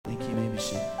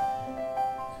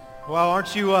Well,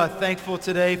 aren't you thankful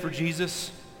today for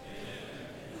Jesus?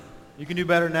 You can do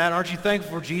better than that. Aren't you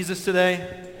thankful for Jesus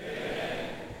today?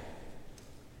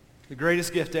 The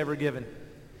greatest gift ever given.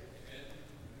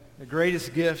 The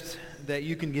greatest gift that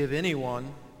you can give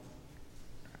anyone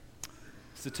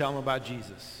is to tell them about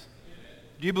Jesus.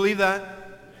 Do you believe that?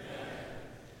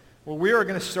 Well, we are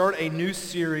going to start a new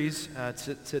series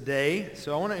today,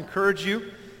 so I want to encourage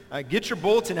you. Get your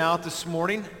bulletin out this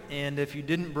morning, and if you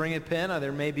didn't bring a pen,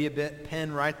 there may be a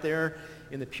pen right there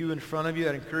in the pew in front of you.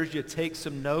 I'd encourage you to take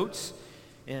some notes,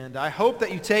 and I hope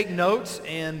that you take notes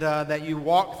and that you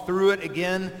walk through it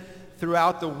again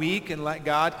throughout the week and let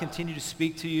God continue to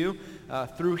speak to you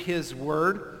through His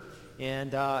Word.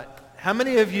 And how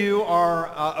many of you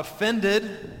are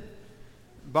offended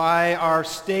by our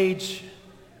stage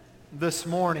this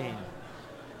morning?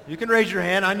 You can raise your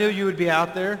hand. I knew you would be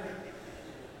out there.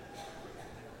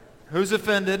 Who's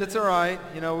offended? It's all right.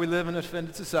 You know, we live in an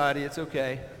offended society. It's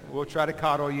okay. We'll try to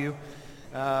coddle you.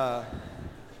 How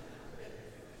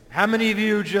many of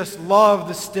you just love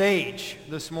the stage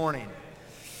this morning?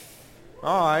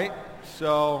 All right.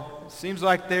 So it seems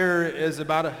like there is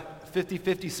about a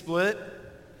 50-50 split.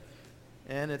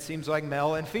 And it seems like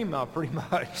male and female pretty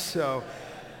much. So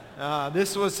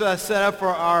this was set up for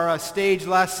our stage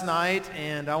last night.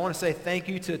 And I want to say thank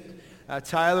you to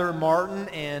Tyler Martin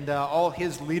and all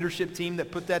his leadership team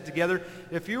that put that together.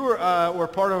 If you were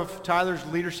part of Tyler's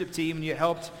leadership team and you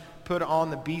helped put on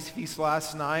the Beast Feast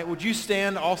last night, would you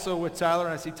stand also with Tyler?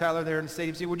 And I see Tyler there in the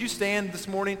stadium seat. Would you stand this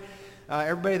morning?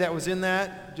 Everybody that was in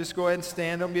that, just go ahead and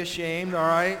stand. Don't be ashamed, all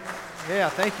right? Yeah,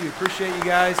 thank you. Appreciate you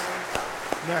guys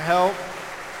and their help.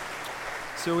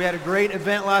 So we had a great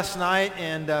event last night,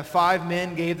 and 5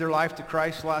 men gave their life to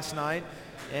Christ last night.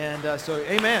 And so,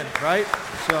 amen, right?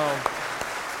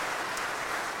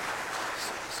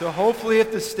 So hopefully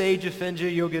if the stage offends you,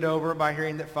 you'll get over it by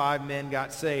hearing that 5 men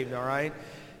got saved, all right?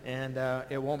 And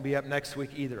it won't be up next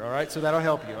week either, all right? So that'll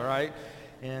help you, all right?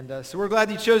 And so we're glad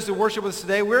that you chose to worship with us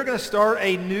today. We're going to start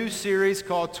a new series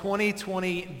called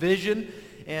 2020 Vision.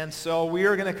 And so we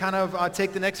are going to kind of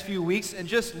take the next few weeks and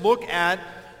just look at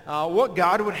what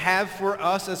God would have for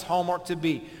us as Hallmark to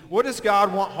be. What does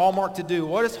God want Hallmark to do?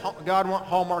 What does God want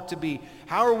Hallmark to be?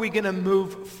 How are we going to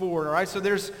move forward? All right, so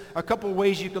there's a couple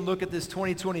ways you can look at this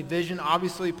 2020 vision.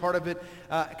 Obviously, part of it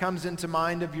comes into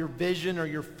mind of your vision or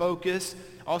your focus.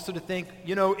 Also to think,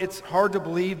 you know, it's hard to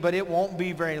believe, but it won't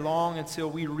be very long until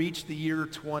we reach the year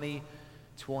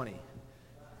 2020.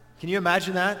 Can you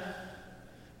imagine that?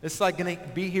 It's like going to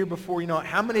be here before you know it.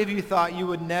 How many of you thought you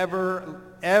would never,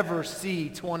 ever see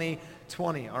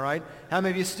 2020, all right? How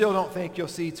many of you still don't think you'll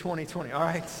see 2020, all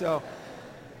right? So,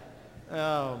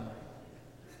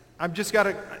 I've just got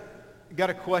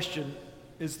a question.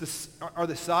 Are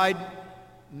the side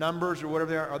numbers or whatever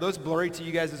they are those blurry to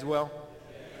you guys as well?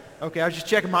 Okay, I was just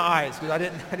checking my eyes because I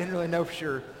didn't really know for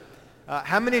sure.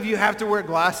 How many of you have to wear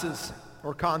glasses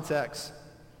or contacts?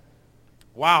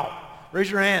 Wow, raise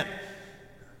your hand.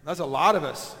 That's a lot of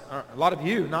us, a lot of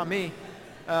you, not me.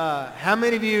 How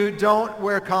many of you don't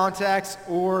wear contacts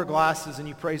or glasses and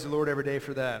you praise the Lord every day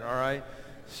for that, all right?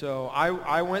 So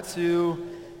I went to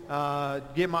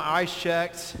get my eyes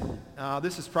checked.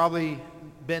 This has probably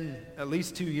been at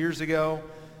least 2 years ago.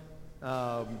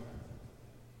 I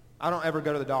don't ever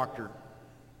go to the doctor.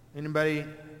 Anybody?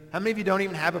 How many of you don't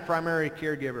even have a primary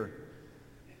caregiver?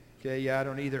 Okay, yeah, I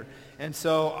don't either. And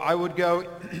so I would go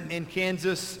in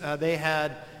Kansas. They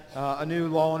had a new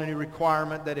law and a new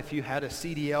requirement that if you had a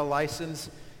CDL license,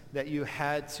 that you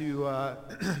had to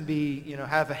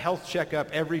have a health checkup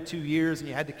every 2 years, and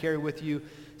you had to carry with you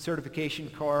certification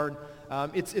card.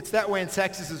 It's that way in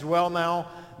Texas as well now.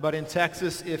 But in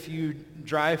Texas, if you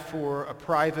drive for a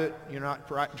private, you're not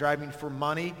driving for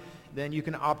money, then you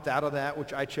can opt out of that,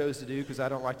 which I chose to do because I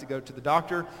don't like to go to the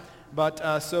doctor.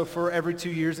 But so for every 2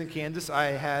 years in Kansas, I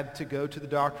had to go to the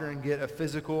doctor and get a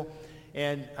physical.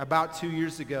 And about 2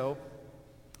 years ago,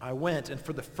 I went, and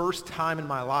for the first time in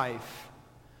my life,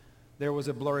 there was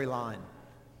a blurry line.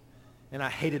 And I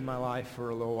hated my life for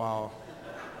a little while.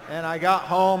 And I got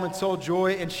home and told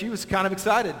Joy, and she was kind of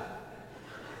excited.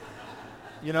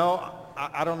 You know,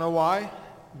 I don't know why,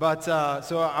 but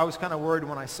so I was kind of worried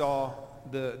when I saw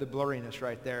the blurriness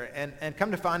right there. And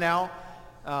come to find out,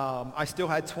 I still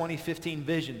had 20/15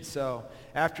 vision. So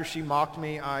after she mocked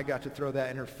me, I got to throw that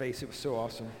in her face. It was so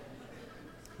awesome.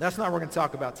 That's not what we're going to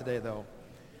talk about today, though.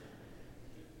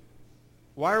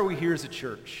 Why are we here as a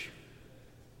church?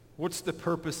 What's the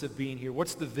purpose of being here?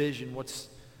 What's the vision? What's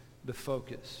the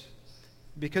focus?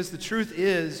 Because the truth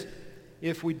is,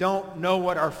 if we don't know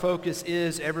what our focus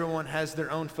is, everyone has their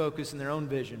own focus and their own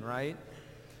vision, right?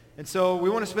 And so we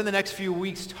want to spend the next few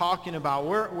weeks talking about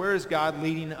where is God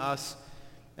leading us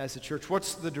as a church?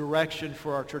 What's the direction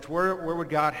for our church? Where would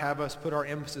God have us put our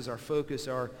emphasis, our focus,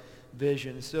 our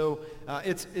vision? So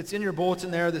it's in your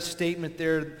bulletin there, the statement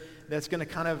there that's going to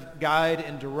kind of guide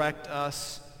and direct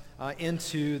us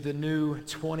into the new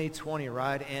 2020,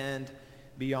 right, and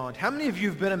beyond. How many of you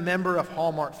have been a member of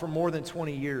Hallmark for more than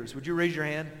 20 years? Would you raise your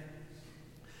hand?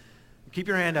 Keep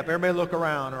your hand up. Everybody look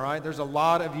around, all right? There's a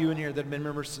lot of you in here that have been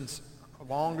members since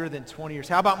longer than 20 years.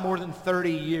 How about more than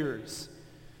 30 years?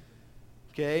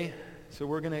 Okay, so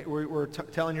we're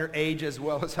telling your age as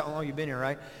well as how long you've been here,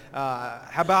 right? How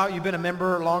about you've been a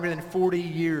member longer than 40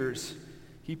 years?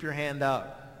 Keep your hand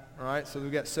up, all right? So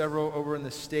we've got several over in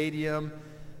the stadium.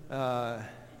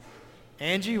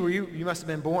 Angie, you must have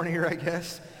been born here, I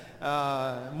guess.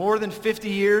 More than 50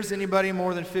 years? Anybody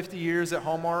more than 50 years at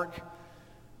Hallmark?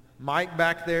 Mike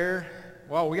back there.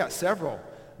 Well, we got several.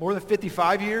 More than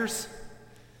 55 years?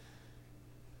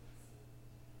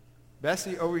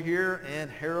 Bessie over here and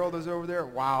Harold is over there.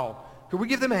 Wow. Could we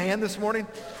give them a hand this morning?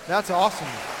 That's awesome.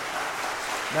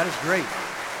 That is great.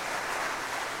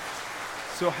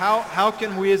 So how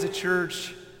can we as a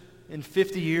church in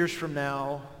 50 years from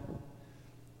now,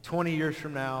 20 years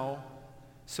from now,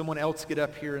 someone else get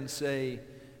up here and say,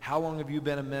 how long have you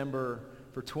been a member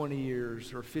for 20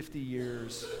 years or 50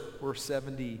 years or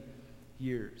 70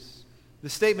 years? The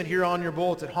statement here on your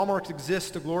bulletin, Hallmark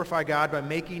exists to glorify God by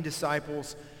making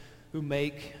disciples who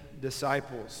make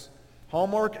disciples.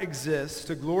 Hallmark exists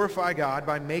to glorify God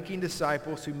by making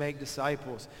disciples who make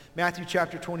disciples. Matthew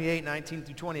chapter 28, 19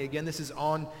 through 20. Again, this is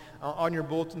on your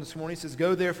bulletin this morning. It says,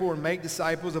 "Go therefore and make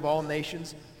disciples of all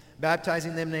nations,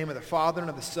 baptizing them in the name of the Father and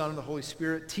of the Son and of the Holy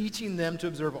Spirit, teaching them to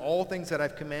observe all things that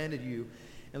I've commanded you.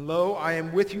 And lo, I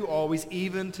am with you always,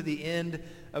 even to the end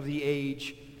of the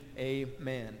age.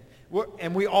 Amen."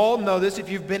 And we all know this. If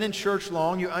you've been in church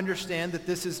long, you understand that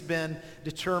this has been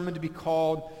determined to be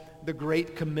called the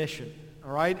Great Commission.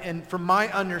 All right? And from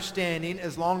my understanding,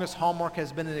 as long as Hallmark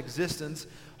has been in existence,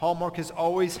 Hallmark has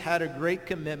always had a great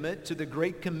commitment to the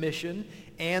Great Commission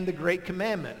and the Great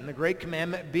Commandment. And the Great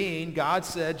Commandment being, God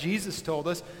said, Jesus told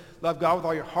us, love God with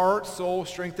all your heart, soul,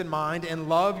 strength, and mind, and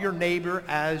love your neighbor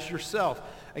as yourself.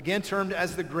 Again, termed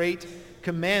as the Great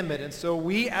Commandment. And so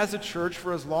we as a church,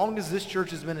 for as long as this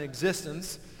church has been in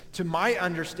existence, to my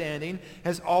understanding,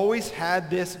 has always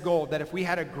had this goal, that if we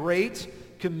had a great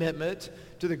commitment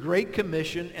to the Great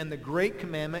Commission and the Great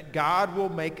Commandment, God will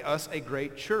make us a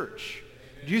great church.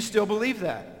 Do you still believe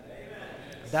that?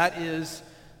 Amen. That is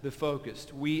the focus.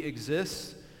 We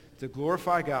exist to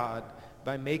glorify God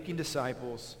by making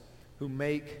disciples who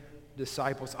make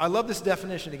disciples. I love this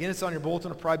definition. Again, it's on your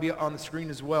bulletin. It'll probably be on the screen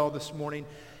as well this morning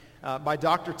by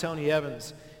Dr. Tony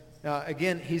Evans.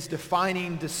 Again, he's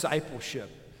defining discipleship.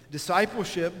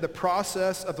 Discipleship, the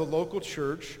process of the local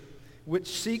church which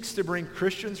seeks to bring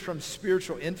Christians from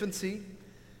spiritual infancy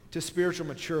to spiritual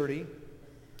maturity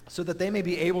so that they may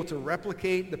be able to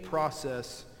replicate the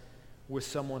process with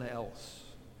someone else.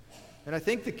 And I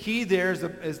think the key there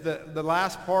is the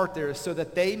last part there is so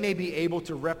that they may be able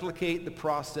to replicate the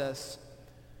process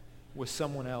with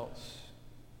someone else.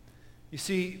 You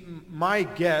see, my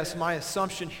guess, my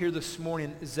assumption here this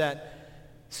morning is that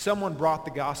someone brought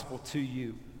the gospel to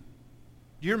you.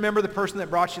 Do you remember the person that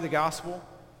brought you the gospel?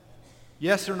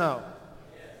 Yes or no?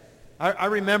 Yes. I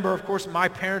remember, of course, my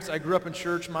parents. I grew up in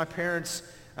church. My parents,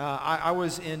 I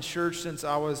was in church since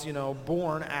I was,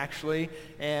 born, actually,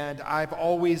 and I've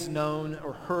always known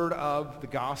or heard of the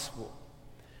gospel.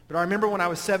 But I remember when I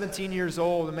was 17 years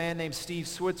old, a man named Steve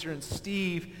Switzer, and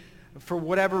Steve, for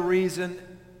whatever reason,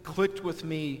 clicked with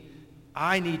me,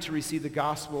 I need to receive the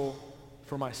gospel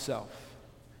for myself.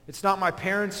 It's not my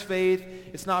parents' faith.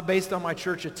 It's not based on my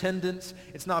church attendance.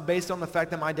 It's not based on the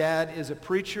fact that my dad is a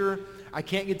preacher. I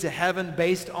can't get to heaven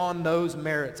based on those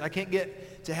merits. I can't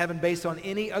get to heaven based on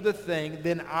any other thing.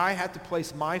 Then I have to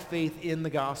place my faith in the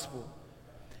gospel.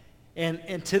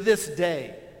 And to this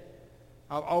day,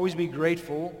 I'll always be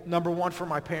grateful, number one, for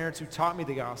my parents who taught me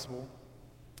the gospel,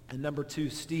 and number two,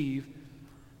 Steve,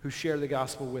 who shared the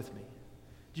gospel with me.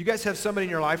 Do you guys have somebody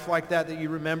in your life like that you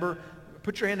remember?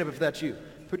 Put your hand up if that's you.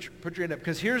 Put your hand up,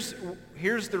 because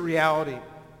here's the reality.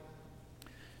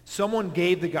 Someone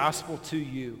gave the gospel to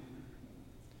you.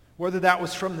 Whether that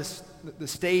was from the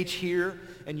stage here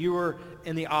and you were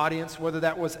in the audience, whether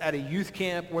that was at a youth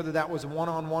camp, whether that was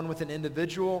one-on-one with an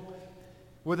individual,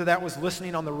 whether that was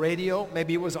listening on the radio,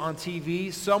 maybe it was on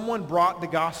TV, someone brought the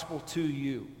gospel to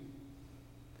you.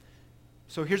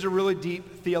 So here's a really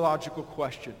deep theological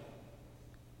question.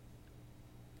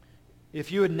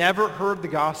 If you had never heard the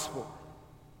gospel,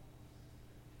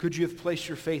 could you have placed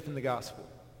your faith in the gospel?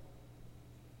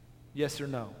 Yes or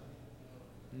no?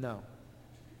 No.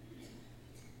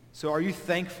 So are you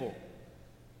thankful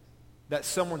that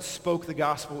someone spoke the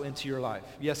gospel into your life?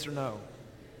 Yes or no?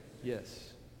 Yes.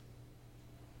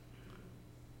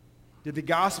 Did the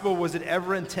gospel, was it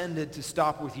ever intended to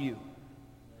stop with you?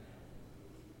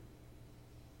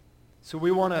 So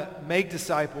we want to make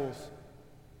disciples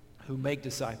who make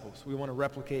disciples. We want to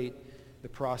replicate the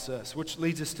process, which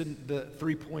leads us to the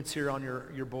 3 points here on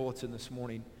your bulletin this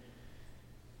morning.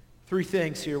 3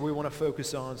 things here we want to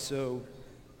focus on. So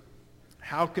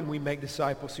how can we make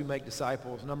disciples who make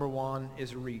disciples? Number 1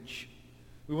 is reach.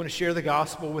 We want to share the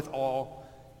gospel with all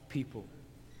people.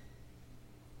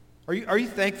 Are you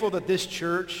thankful that this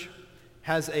church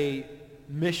has a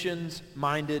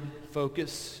missions-minded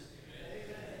focus?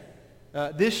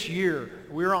 This year,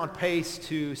 we're on pace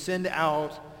to send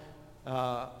out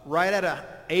right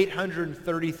at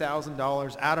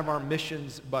 $830,000 out of our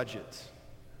missions budget.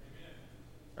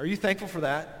 Are you thankful for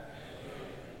that?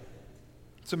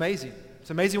 It's amazing.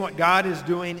 It's amazing what God is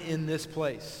doing in this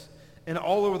place and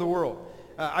all over the world.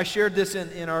 I shared this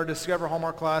in our Discover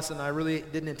Hallmark class, and I really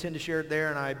didn't intend to share it there,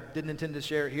 and I didn't intend to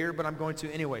share it here, but I'm going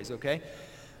to anyways, okay?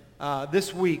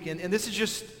 This week, and this is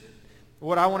just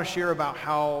what I want to share about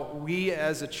how we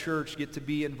as a church get to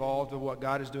be involved with what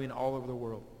God is doing all over the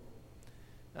world.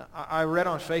 I read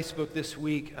on Facebook this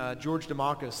week George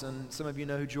Demakis, and some of you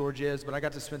know who George is, but I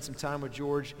got to spend some time with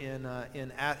George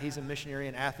he's a missionary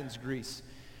in Athens, Greece.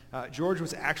 George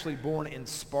was actually born in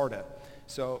Sparta,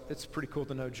 so it's pretty cool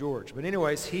to know George. But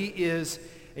anyways, he is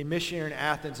a missionary in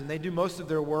Athens, and they do most of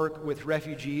their work with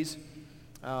refugees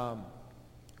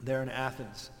there in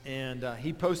Athens. And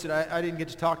he posted, I didn't get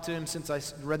to talk to him since I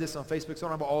read this on Facebook, so I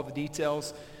don't have all the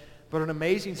details, but an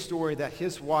amazing story that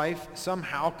his wife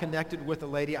somehow connected with a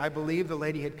lady. I believe the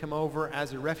lady had come over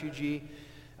as a refugee,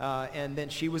 and then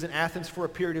she was in Athens for a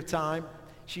period of time.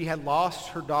 She had lost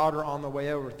her daughter on the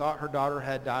way over, thought her daughter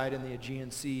had died in the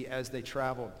Aegean Sea as they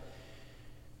traveled.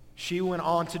 She went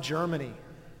on to Germany.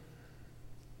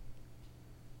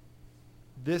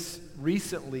 This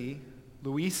recently,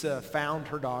 Louisa found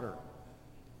her daughter,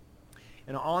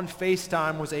 and on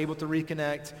FaceTime was able to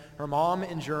reconnect her mom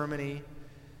in Germany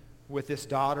with this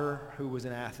daughter who was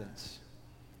in Athens.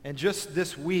 And just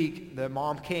this week, the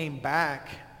mom came back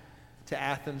to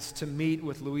Athens to meet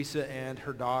with Louisa and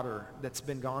her daughter that's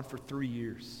been gone for 3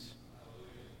 years.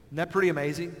 Isn't that pretty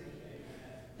amazing?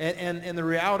 And the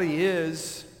reality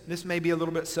is, this may be a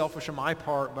little bit selfish on my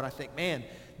part, but I think, man,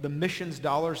 the missions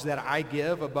dollars that I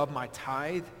give above my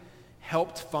tithe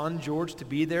helped fund George to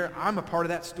be there. I'm a part of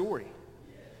that story.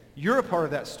 You're a part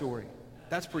of that story.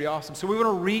 That's pretty awesome. So we want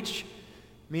to reach,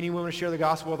 meaning we want to share the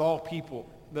gospel with all people.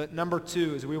 But number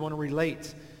 2 is we want to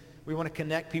relate. We want to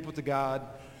connect people to God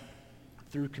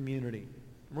through community.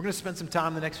 We're going to spend some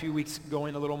time the next few weeks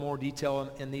going a little more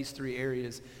detail in these 3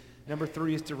 areas. Number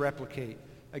 3 is to replicate.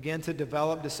 Again, to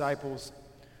develop disciples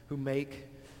who make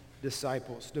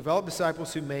disciples. Develop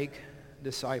disciples who make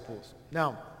disciples.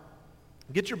 Now,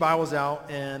 get your Bibles out,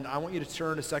 and I want you to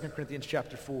turn to 2 Corinthians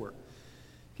chapter 4.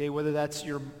 Okay, whether that's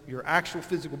your actual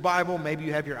physical Bible, maybe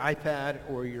you have your iPad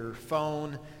or your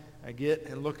phone, get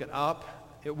and look it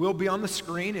up. It will be on the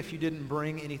screen if you didn't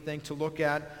bring anything to look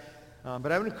at.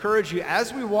 But I would encourage you,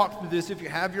 as we walk through this, if you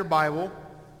have your Bible,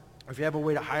 or if you have a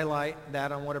way to highlight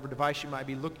that on whatever device you might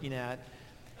be looking at,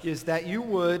 is that you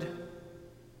would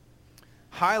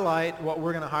highlight what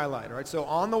we're going to highlight. All right, so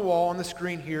on the wall, on the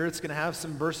screen here, it's going to have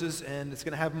some verses, and it's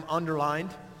going to have them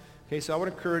underlined. Okay, so I would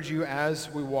encourage you as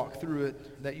we walk through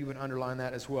it that you would underline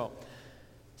that as well.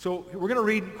 So we're going to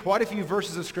read quite a few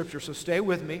verses of Scripture, so stay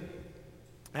with me.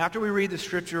 After we read the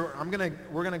Scripture,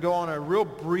 we're going to go on a real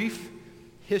brief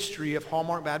history of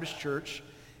Hallmark Baptist Church,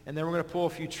 and then we're going to pull a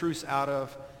few truths out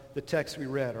of the text we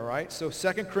read, all right? So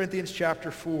 2 Corinthians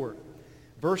chapter 4,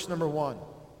 verse number 1.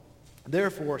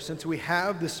 Therefore, since we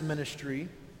have this ministry,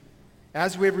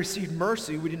 as we have received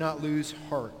mercy, we do not lose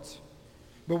heart.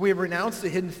 But we have renounced the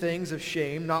hidden things of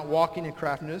shame, not walking in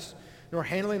craftiness, nor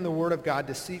handling the word of God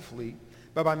deceitfully,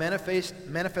 but by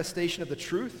manifestation of the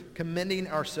truth, commending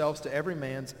ourselves to every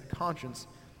man's conscience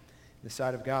in the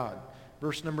sight of God.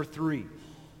 Verse number 3.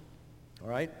 All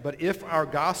right? But if our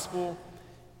gospel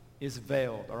is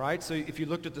veiled. All right? So if you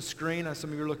looked at the screen,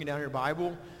 some of you are looking down at your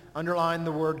Bible, underline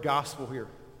the word gospel here.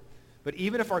 But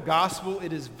even if our gospel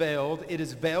it is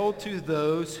veiled to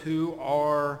those who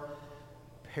are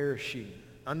perishing.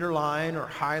 Underline or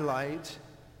highlight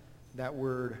that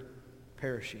word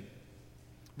perishing.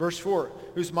 Verse 4,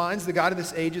 whose minds the God of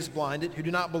this age is blinded, who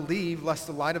do not believe, lest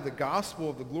the light of the gospel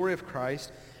of the glory of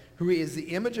Christ, who is the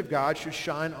image of God, should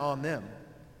shine on them.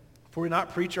 For we do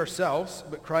not preach ourselves,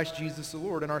 but Christ Jesus the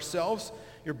Lord, and ourselves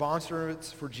your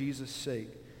bondservants for Jesus' sake.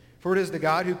 For it is the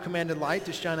God who commanded light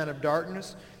to shine out of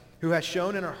darkness, who has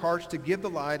shown in our hearts to give the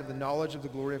light of the knowledge of the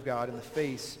glory of God in the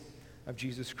face of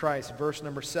Jesus Christ. Verse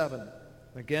number 7.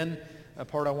 Again, a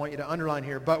part I want you to underline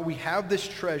here. But we have this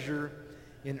treasure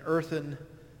in earthen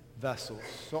vessels.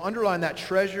 So underline that,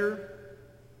 treasure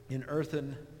in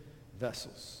earthen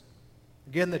vessels.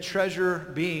 Again, the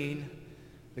treasure being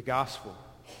the gospel,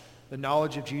 the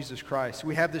knowledge of Jesus Christ.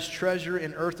 We have this treasure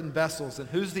in earthen vessels. And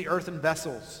who's the earthen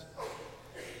vessels?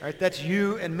 Right, that's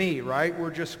you and me, right? We're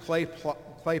just clay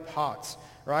pots,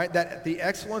 right? That the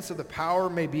excellence of the power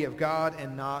may be of God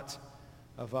and not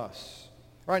of us.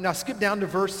 All right, now skip down to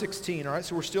verse 16, all right?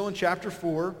 So we're still in chapter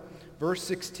 4, verse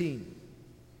 16.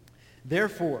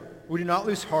 Therefore, we do not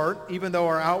lose heart, even though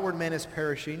our outward man is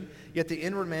perishing, yet the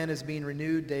inward man is being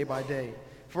renewed day by day.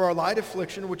 For our light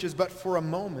affliction, which is but for a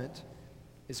moment,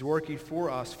 is working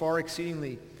for us far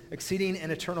exceeding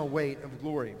an eternal weight of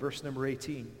glory. Verse number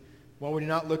 18. While we do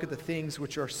not look at the things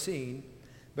which are seen,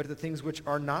 but at the things which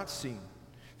are not seen.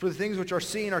 For the things which are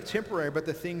seen are temporary, but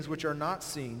the things which are not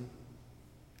seen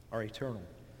are eternal.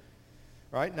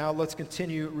 All right, now let's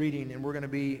continue reading, and we're going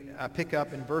to pick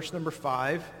up in verse number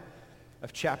 5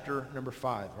 of chapter number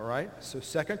 5, all right? So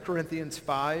 2 Corinthians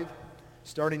 5,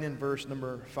 starting in verse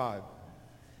number 5.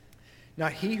 Now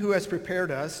he who has prepared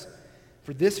us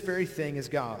for this very thing is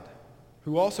God,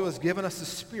 who also has given us the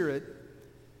Spirit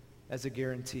as a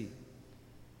guarantee.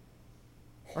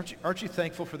 Aren't you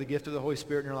thankful for the gift of the Holy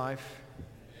Spirit in your life?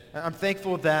 I'm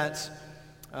thankful that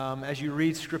as you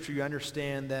read Scripture, you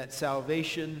understand that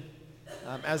salvation,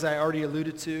 as I already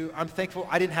alluded to, I'm thankful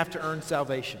I didn't have to earn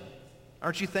salvation.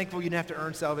 Aren't you thankful you didn't have to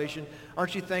earn salvation?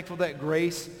 Aren't you thankful that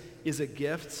grace is a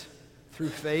gift through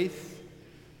faith?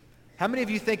 How many of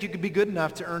you think you could be good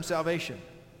enough to earn salvation?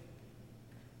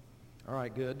 All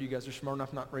right, good. You guys are smart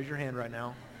enough not to raise your hand right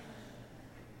now.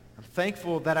 I'm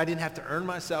thankful that I didn't have to earn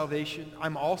my salvation.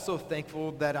 I'm also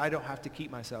thankful that I don't have to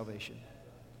keep my salvation.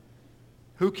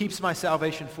 Who keeps my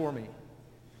salvation for me?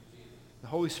 The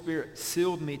Holy Spirit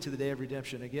sealed me to the day of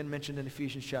redemption, again mentioned in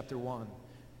Ephesians chapter 1.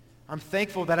 I'm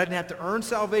thankful that I didn't have to earn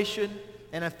salvation,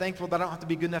 and I'm thankful that I don't have to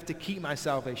be good enough to keep my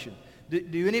salvation.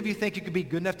 Do any of you think you could be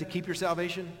good enough to keep your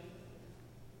salvation?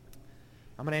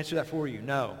 I'm going to answer that for you.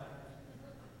 No.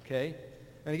 Okay?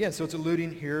 And again, so it's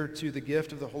alluding here to the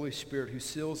gift of the Holy Spirit who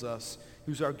seals us,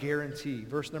 who's our guarantee.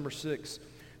 Verse number 6.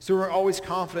 So we're always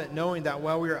confident knowing that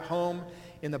while we are at home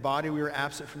in the body, we are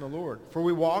absent from the Lord. For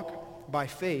we walk by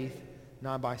faith,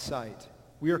 not by sight.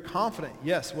 We are confident,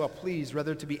 yes, well pleased,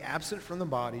 rather to be absent from the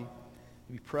body,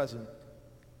 to be present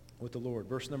with the Lord.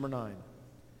 Verse number 9.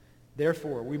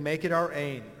 Therefore, we make it our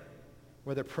aim,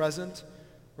 whether present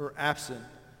or absent,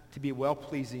 to be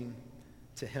well-pleasing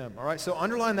to him. All right, so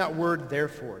underline that word,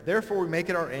 therefore. Therefore, we make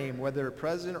it our aim, whether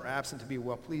present or absent, to be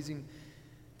well-pleasing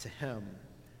to him.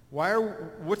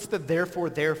 What's the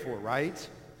therefore, right?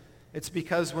 It's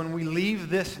because when we leave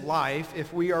this life,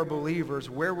 if we are believers,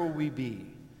 where will we be?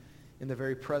 In the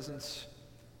very presence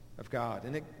of God.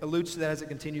 And it alludes to that as it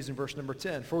continues in verse number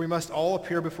 10. For we must all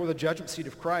appear before the judgment seat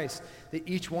of Christ, that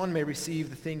each one may receive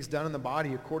the things done in the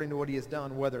body according to what he has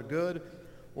done, whether good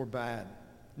or bad.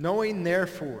 Knowing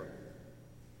therefore,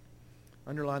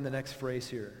 underline the next phrase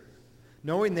here.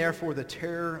 Knowing therefore the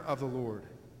terror of the Lord,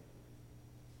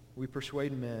 we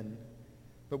persuade men,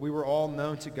 but we were all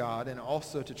known to God, and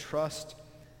also to trust.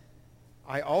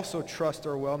 I also trust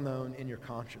are well known in your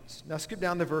conscience. Now skip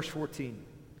down to verse 14.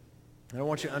 And I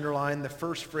want you to underline the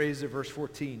first phrase of verse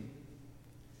 14.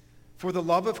 For the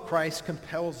love of Christ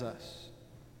compels us.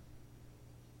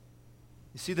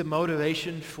 You see the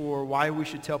motivation for why we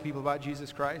should tell people about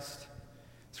Jesus Christ?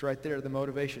 It's right there, the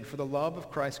motivation. For the love of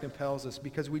Christ compels us,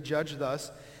 because we judge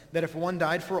thus, that if one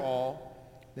died for all,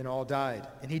 then all died.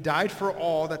 And he died for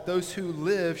all, that those who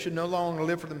live should no longer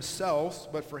live for themselves,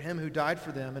 but for him who died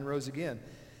for them and rose again.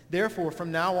 Therefore,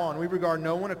 from now on, we regard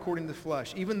no one according to the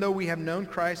flesh. Even though we have known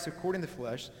Christ according to the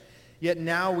flesh, yet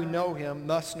now we know him,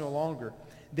 thus no longer.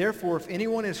 Therefore, if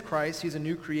anyone is Christ, he is a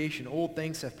new creation. Old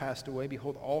things have passed away.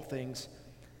 Behold, all things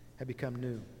have become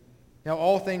new. Now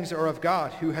all things are of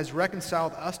God, who has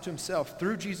reconciled us to himself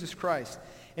through Jesus Christ,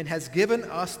 and has given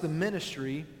us the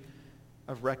ministry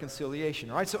of reconciliation.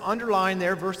 All right, so underline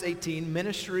there, verse 18,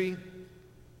 ministry,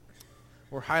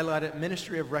 or highlight it,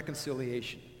 ministry of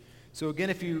reconciliation. So again,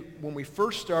 when we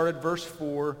first started, verse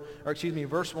 1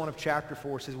 of chapter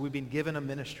 4 says we've been given a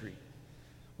ministry.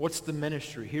 What's the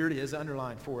ministry? Here it is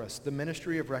underlined for us, the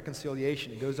ministry of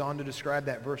reconciliation. It goes on to describe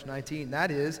that, verse 19. That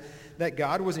is, that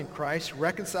God was in Christ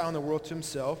reconciling the world to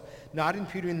himself, not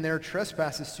imputing their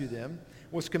trespasses to them,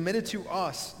 was committed to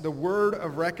us the word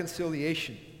of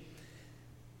reconciliation.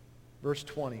 Verse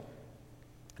 20.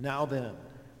 Now then,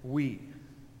 we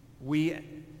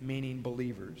meaning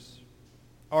believers,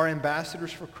 are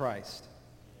ambassadors for Christ,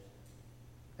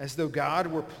 as though God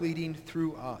were pleading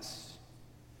through us.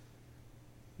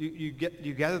 You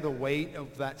gather the weight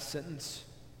of that sentence?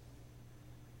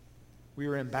 We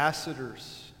are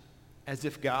ambassadors, as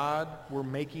if God were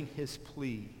making his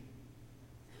plea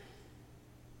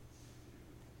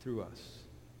through us.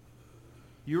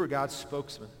 You are God's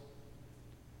spokesman.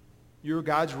 You are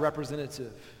God's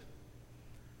representative.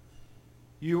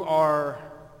 You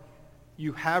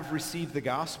have received the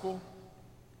gospel.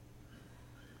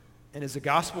 And is the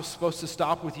gospel supposed to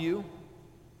stop with you?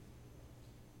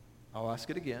 I'll ask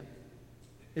it again.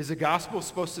 Is the gospel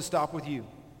supposed to stop with you?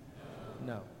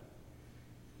 No.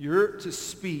 You're to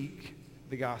speak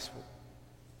the gospel.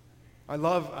 I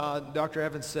love, Dr.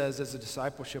 Evans says as a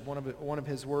discipleship, one of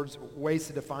his ways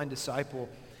to define disciple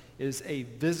is a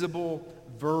visible,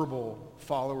 verbal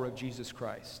follower of Jesus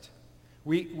Christ.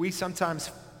 We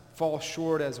sometimes fall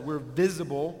short as we're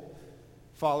visible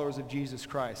followers of Jesus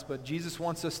Christ, but Jesus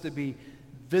wants us to be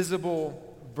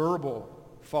visible, verbal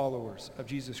followers of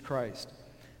Jesus Christ.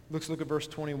 Let's look at verse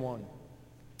 21.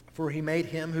 For he made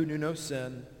him who knew no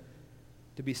sin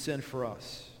to be sin for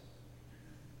us.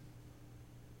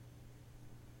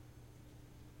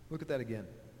 Look at that again.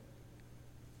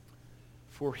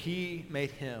 For he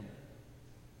made him.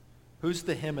 Who's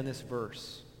the him in this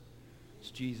verse?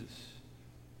 It's Jesus,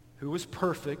 who was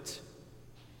perfect,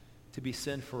 to be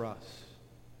sin for us.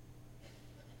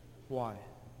 Why?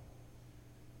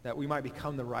 That we might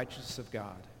become the righteousness of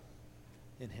God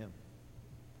in him.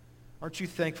 Aren't you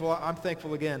thankful? I'm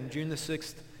thankful again. June the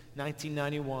 6th,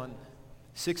 1991,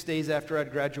 6 days after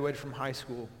I'd graduated from high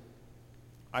school,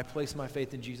 I placed my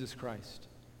faith in Jesus Christ.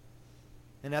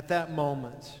 And at that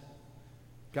moment,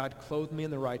 God clothed me in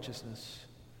the righteousness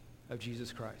of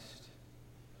Jesus Christ.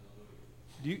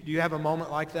 Do you have a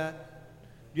moment like that?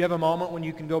 Do you have a moment when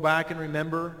you can go back and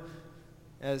remember,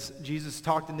 as Jesus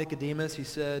talked to Nicodemus, he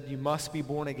said, you must be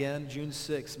born again, June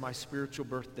 6th, my spiritual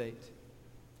birth date.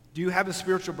 Do you have a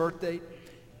spiritual birth date?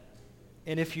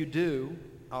 And if you do,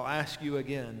 I'll ask you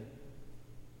again,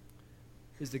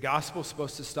 is the gospel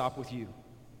supposed to stop with you?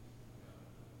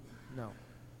 No.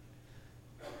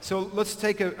 So let's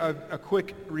take a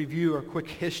quick review, a quick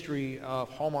history of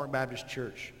Hallmark Baptist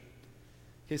Church.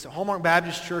 Okay, so Hallmark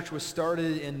Baptist Church was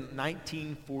started in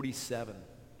 1947,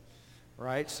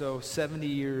 right? So 70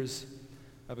 years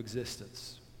of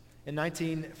existence. In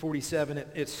 1947,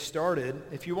 it started.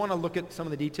 If you want to look at some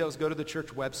of the details, go to the church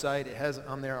website. It has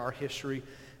on there our history,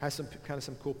 has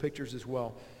some cool pictures as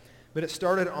well. But it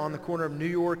started on the corner of New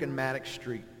York and Maddox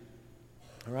Street.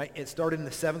 All right, it started in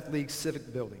the 7th League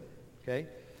Civic Building. Okay.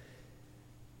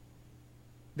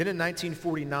 Then in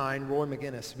 1949, Roy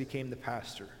McGinnis became the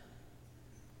pastor.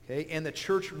 Okay, and the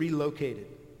church relocated.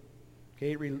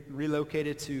 Okay,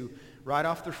 relocated to right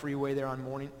off the freeway there on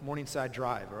Morningside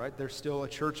Drive. All right, there's still a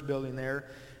church building there,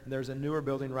 and there's a newer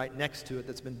building right next to it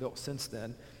that's been built since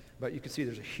then. But you can see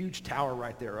there's a huge tower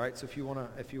right there. Right, so if you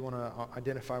want to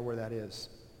identify where that is,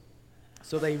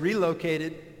 so they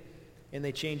relocated and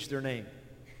they changed their name.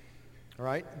 All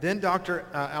right. Then Dr.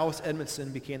 Alice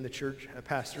Edmondson became the church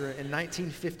pastor in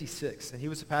 1956, and he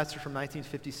was a pastor from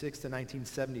 1956 to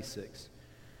 1976.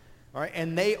 All right,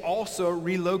 and they also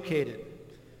relocated.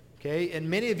 Okay, and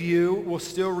many of you will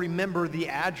still remember the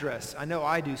address. I know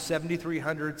I do,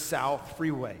 7300 South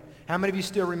Freeway. How many of you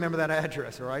still remember that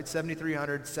address? All right,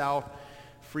 7300 South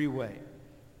Freeway.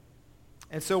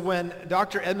 And so when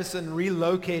Dr. Edmondson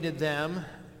relocated them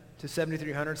to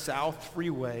 7300 South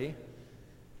Freeway,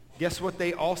 guess what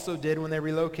they also did when they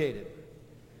relocated?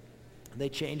 They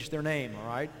changed their name, all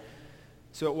right?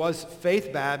 So it was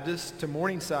Faith Baptist to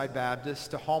Morningside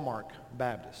Baptist to Hallmark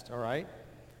Baptist, all right?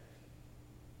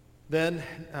 Then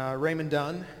Raymond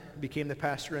Dunn became the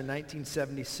pastor in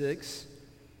 1976.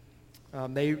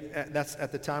 That's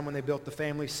at the time when they built the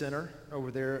Family Center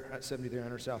over there at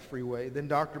 7300 South Freeway. Then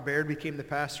Dr. Baird became the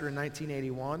pastor in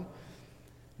 1981.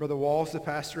 Brother Walls the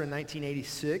pastor in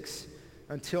 1986.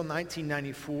 Until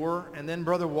 1994, and then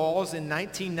Brother Walls in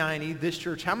 1990, this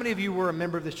church. How many of you were a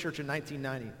member of this church in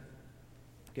 1990?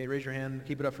 Okay, raise your hand,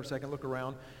 keep it up for a second, look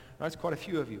around. That's quite a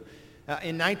few of you.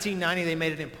 In 1990, they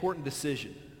made an important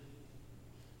decision.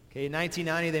 Okay, in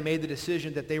 1990, they made the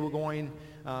decision that they were going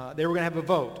to have a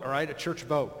vote, all right, a church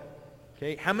vote.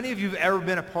 Okay, how many of you have ever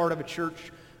been a part of a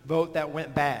church vote that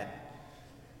went bad?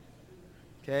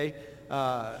 Okay,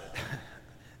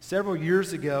 several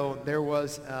years ago, there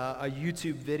was a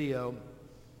YouTube video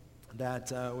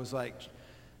that was like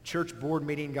church board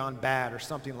meeting gone bad or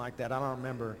something like that. I don't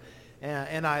remember.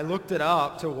 And I looked it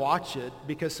up to watch it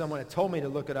because someone had told me to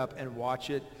look it up and watch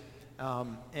it.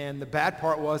 And the bad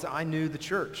part was I knew the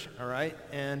church, all right?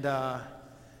 And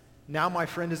now my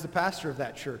friend is the pastor of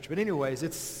that church. But anyways,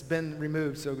 it's been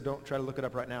removed, so don't try to look it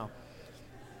up right now.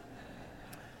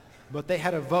 But they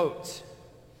had a vote.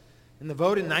 And the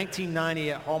vote in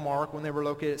 1990 at Hallmark, when they were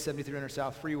located at 7300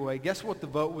 South Freeway, guess what the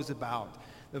vote was about?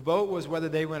 The vote was whether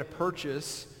they were going to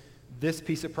purchase this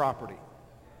piece of property,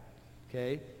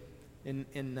 okay, in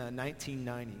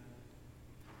 1990.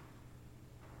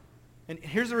 And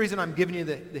here's the reason I'm giving you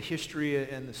the history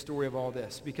and the story of all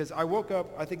this. Because I woke up,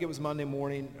 I think it was Monday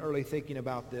morning, early thinking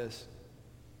about this.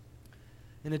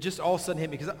 And it just all of a sudden hit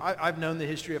me. Because I've known the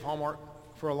history of Hallmark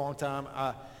for a long time.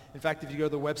 In fact, if you go to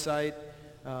the website,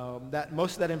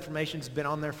 most of that information's been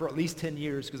on there for at least 10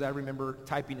 years because I remember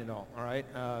typing it all right?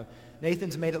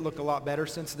 Nathan's made it look a lot better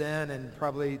since then and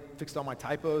probably fixed all my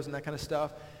typos and that kind of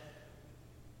stuff.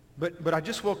 But I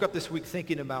just woke up this week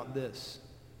thinking about this.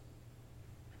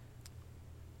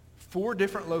 4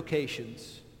 different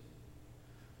locations,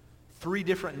 3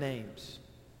 different names.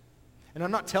 And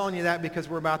I'm not telling you that because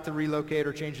we're about to relocate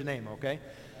or change the name, okay?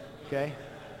 Okay?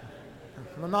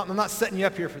 I'm not setting you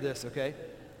up here for this, okay?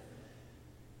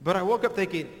 But I woke up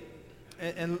thinking,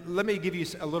 and let me give you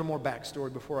a little more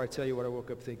backstory before I tell you what I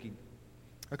woke up thinking.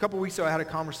 A couple weeks ago, I had a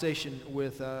conversation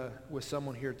with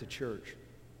someone here at the church.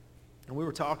 And we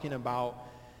were talking about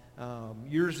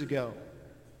years ago.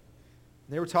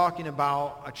 They were talking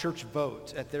about a church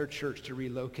vote at their church to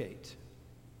relocate.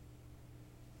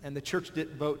 And the church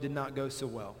vote did not go so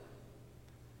well.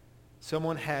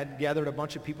 Someone had gathered a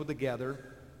bunch of people together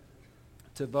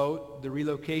to vote the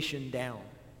relocation down.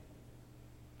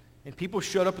 And people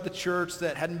showed up at the church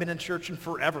that hadn't been in church in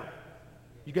forever.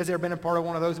 You guys ever been a part of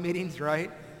one of those meetings, right?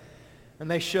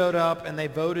 And they showed up and they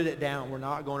voted it down. We're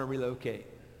not going to relocate.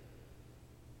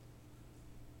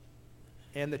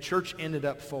 And the church ended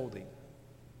up folding.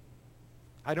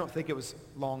 I don't think it was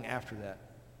long after that.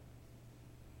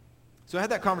 So I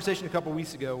had that conversation a couple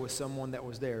weeks ago with someone that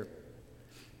was there.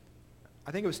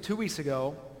 I think it was 2 weeks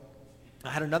ago.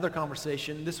 I had another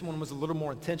conversation. This one was a little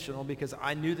more intentional because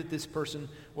I knew that this person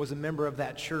was a member of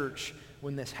that church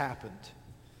when this happened.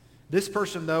 This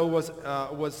person, though, was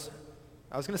I was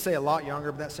going to say a lot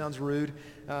younger, but that sounds rude,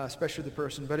 especially the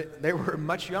person. But they were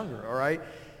much younger, all right?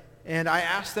 And I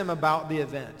asked them about the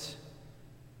event.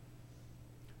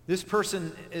 This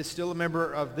person is still a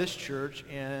member of this church,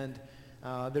 and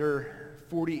they're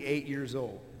 48 years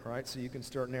old, all right? So you can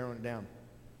start narrowing it down.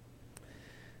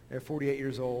 They're 48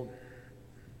 years old.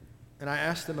 And I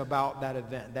asked them about that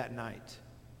event that night.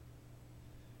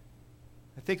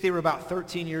 I think they were about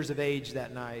 13 years of age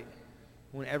that night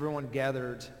when everyone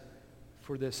gathered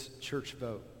for this church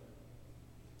vote.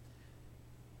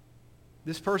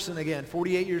 This person, again,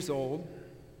 48 years old,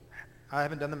 I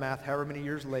haven't done the math, however many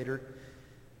years later,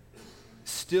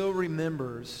 still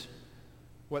remembers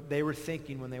what they were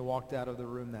thinking when they walked out of the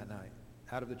room that night,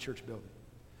 out of the church building.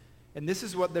 And this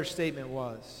is what their statement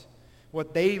was.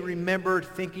 What they remembered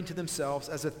thinking to themselves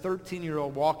as a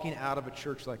 13-year-old walking out of a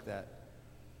church like that.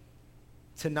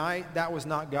 Tonight, that was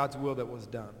not God's will that was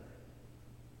done.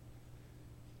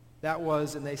 That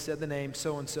was, and they said the name,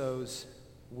 so-and-so's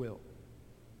will.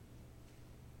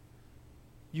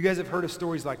 You guys have heard of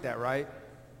stories like that, right?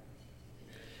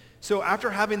 So after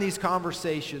having these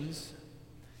conversations,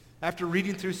 after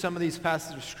reading through some of these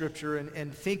passages of Scripture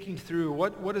and thinking through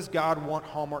what does God want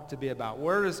Hallmark to be about?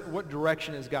 What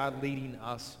direction is God leading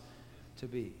us to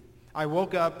be? I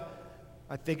woke up,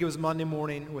 I think it was Monday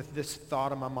morning, with this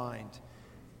thought in my mind.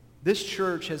 This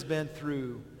church has been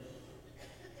through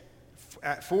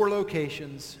at 4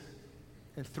 locations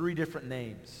and 3 different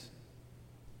names.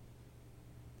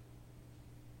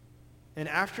 And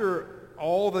after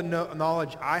all the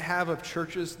knowledge I have of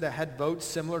churches that had votes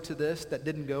similar to this that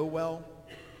didn't go well,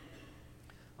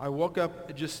 I woke up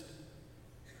and just,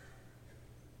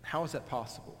 how is that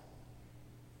possible?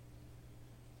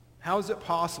 How is it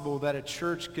possible that a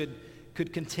church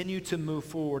could continue to move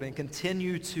forward and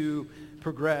continue to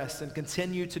progress and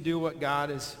continue to do what God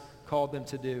has called them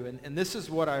to do? And this is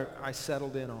what I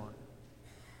settled in on.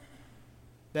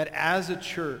 That as a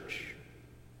church,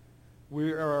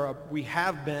 we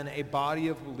have been a body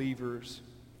of believers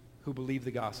who believe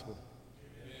the gospel.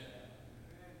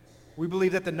 We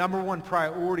believe that the number one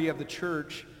priority of the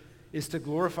church is to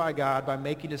glorify God by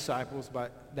making disciples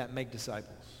that make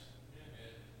disciples.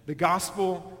 The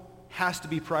gospel has to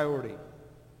be priority.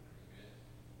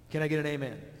 Can I get an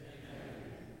amen?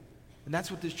 And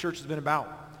that's what this church has been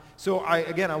about. So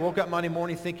I woke up Monday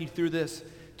morning thinking through this.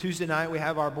 Tuesday night we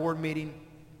have our board meeting.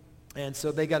 And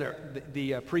so they got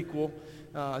the prequel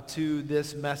to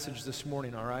this message this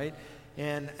morning, all right?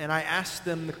 And I asked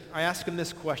them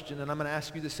this question, and I'm going to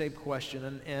ask you the same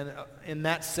question. And in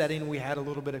that setting, we had a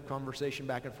little bit of conversation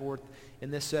back and forth.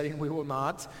 In this setting, we will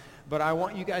not. But I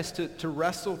want you guys to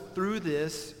wrestle through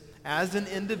this as an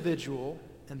individual,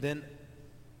 and then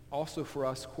also for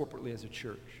us corporately as a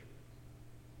church.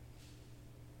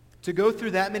 To go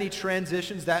through that many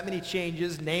transitions, that many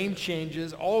changes, name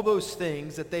changes, all those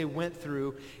things that they went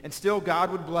through, and still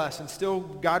God would bless, and still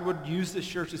God would use this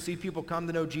church to see people come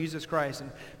to know Jesus Christ,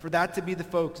 and for that to be the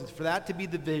focus, for that to be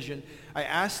the vision. I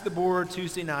asked the board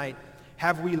Tuesday night,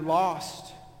 have we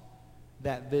lost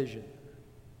that vision?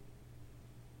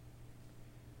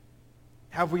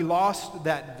 Have we lost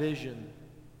that vision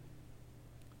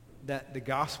that the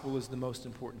gospel is the most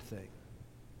important thing?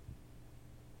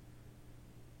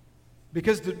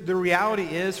 Because the reality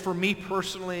is, for me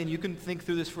personally, and you can think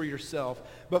through this for yourself,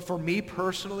 but for me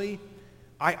personally,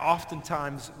 I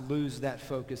oftentimes lose that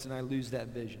focus and I lose that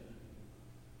vision.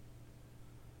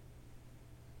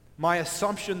 My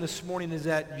assumption this morning is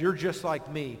that you're just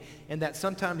like me, and that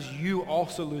sometimes you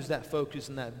also lose that focus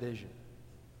and that vision.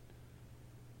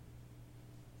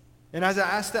 And as I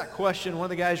asked that question, one of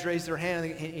the guys raised their hand.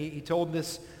 He told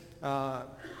this,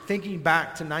 thinking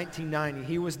back to 1990.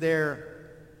 He was there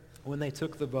when they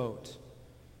took the vote.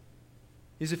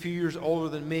 He's a few years older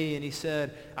than me, and he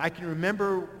said, I can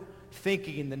remember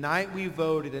thinking the night we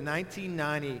voted in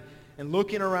 1990 and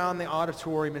looking around the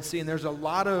auditorium and seeing there's a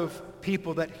lot of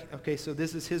people that, okay, so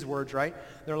this is his words, right?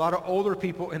 There are a lot of older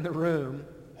people in the room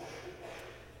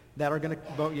that are going to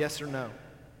vote yes or no.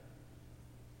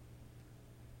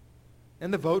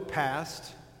 And the vote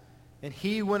passed, and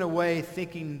he went away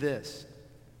thinking this.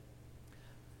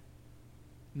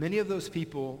 Many of those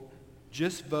people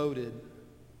just voted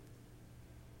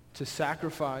to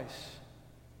sacrifice,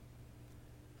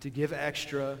 to give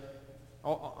extra.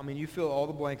 You fill all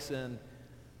the blanks in,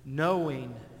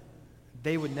 knowing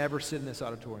they would never sit in this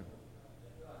auditorium.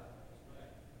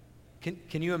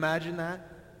 Can you imagine that?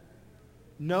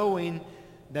 Knowing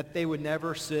that they would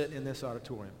never sit in this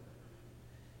auditorium.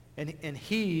 And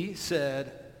he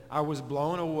said, I was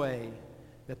blown away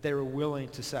that they were willing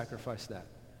to sacrifice that.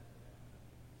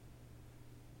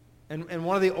 And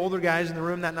one of the older guys in the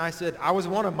room that night said, I was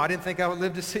one of them. I didn't think I would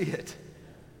live to see it.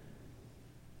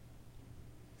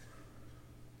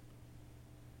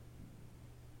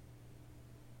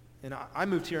 And I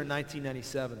moved here in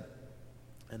 1997.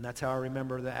 And that's how I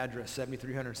remember the address,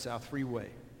 7300 South Freeway.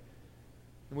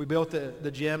 And we built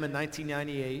the gym in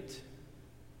 1998.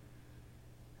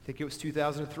 I think it was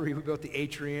 2003. We built the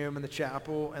atrium and the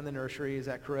chapel and the nursery. Is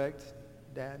that correct,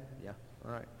 Dad? Yeah.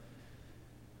 All right.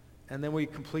 And then we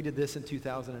completed this in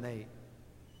 2008.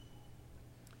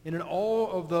 And in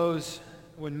all of those,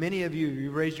 when many of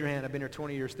you raised your hand, I've been here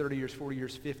 20 years, 30 years, 40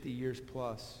 years, 50 years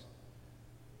plus.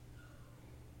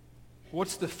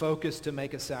 What's the focus to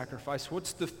make a sacrifice?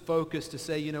 What's the focus to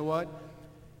say, you know what?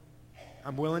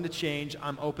 I'm willing to change.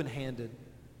 I'm open-handed.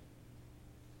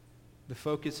 The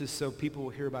focus is so people will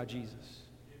hear about Jesus.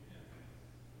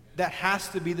 That has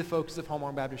to be the focus of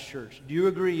Hallmark Baptist Church. Do you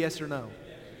agree, yes or no?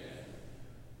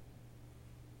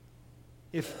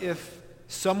 If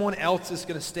someone else is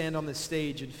going to stand on this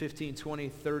stage in 15, 20,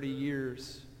 30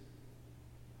 years,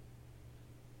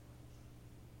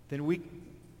 then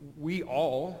we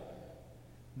all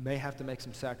may have to make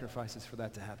some sacrifices for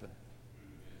that to happen.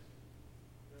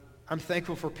 I'm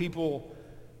thankful for people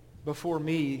before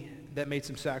me that made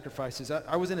some sacrifices.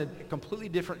 I was in a completely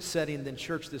different setting than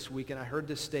church this week, and I heard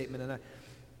this statement, and I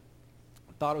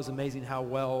thought it was amazing how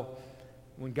well,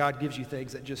 when God gives you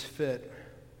things that just fit.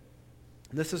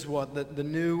 This is what the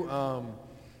new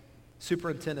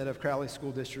superintendent of Crowley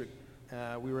School District,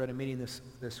 we were at a meeting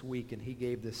this week, and he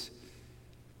gave this.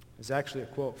 It's actually a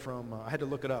quote from, I had to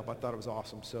look it up. I thought it was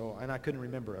awesome, and I couldn't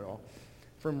remember it all.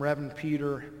 From Reverend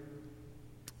Peter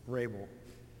Rabel.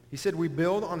 He said, we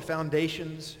build on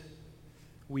foundations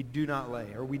we do not lay,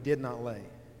 or we did not lay.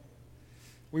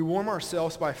 We warm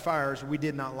ourselves by fires we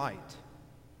did not light.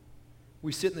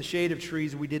 We sit in the shade of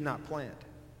trees we did not plant.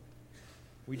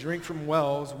 We drink from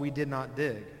wells we did not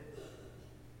dig.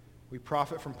 We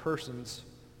profit from persons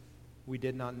we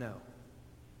did not know.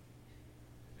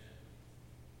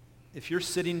 If you're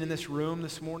sitting in this room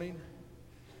this morning,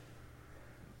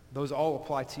 those all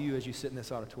apply to you as you sit in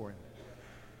this auditorium.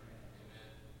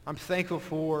 I'm thankful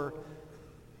for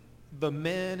the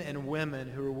men and women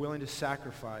who are willing to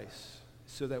sacrifice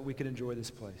so that we can enjoy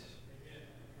this place.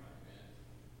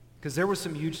 Because there were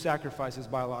some huge sacrifices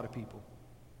by a lot of people.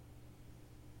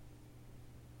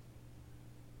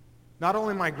 Not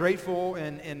only am I grateful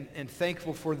and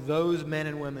thankful for those men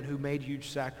and women who made huge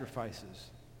sacrifices,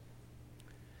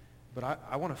 but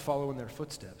I want to follow in their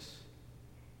footsteps.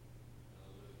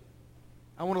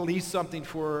 I want to leave something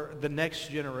for the next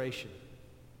generation,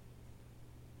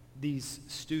 these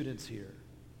students here.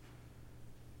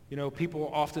 You know, people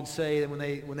often say that when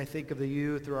they think of the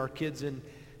youth or our kids in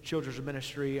children's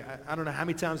ministry, I don't know how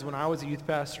many times when I was a youth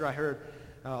pastor I heard,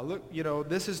 look, you know,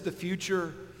 this is the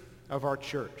future of our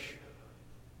church.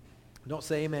 Don't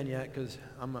say amen yet, because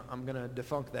I'm going to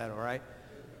defunct that, all right?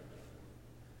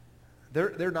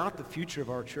 They're not the future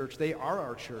of our church. They are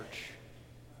our church.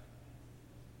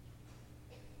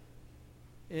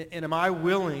 And am I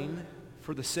willing,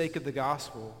 for the sake of the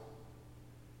gospel,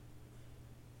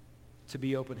 to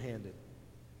be open-handed?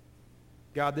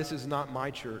 God, this is not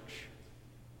my church.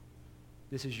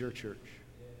 This is your church.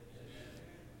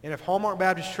 And if Hallmark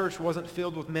Baptist Church wasn't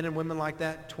filled with men and women like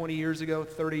that 20 years ago,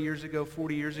 30 years ago,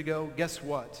 40 years ago, guess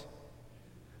what?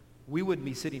 We wouldn't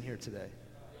be sitting here today.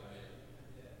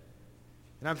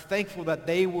 And I'm thankful that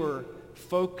they were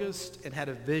focused and had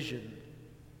a vision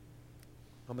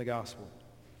on the gospel.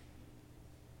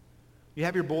 You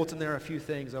have your bulletin there, a few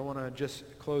things. I want to just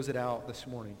close it out this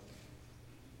morning.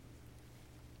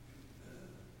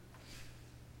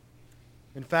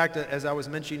 In fact, as I was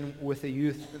mentioning with the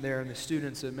youth there and the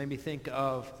students, it made me think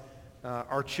of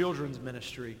our children's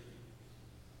ministry.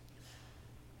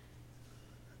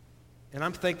 And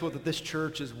I'm thankful that this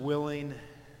church is willing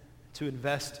to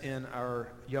invest in our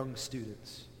young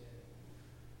students.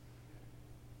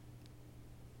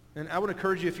 And I would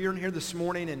encourage you, if you're in here this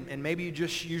morning and maybe you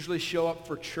just usually show up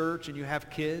for church and you have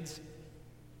kids,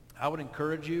 I would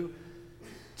encourage you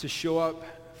to show up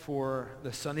for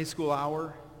the Sunday school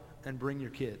hour and bring your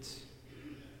kids.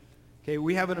 Okay,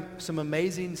 we have some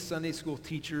amazing Sunday school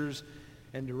teachers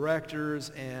and directors,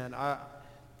 and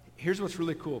here's what's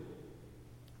really cool.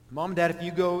 Mom and Dad, if you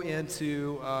go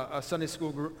into a Sunday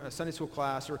school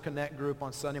class or a Connect group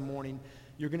on Sunday morning,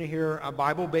 you're going to hear a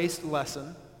Bible-based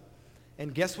lesson,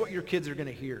 and guess what your kids are going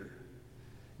to hear?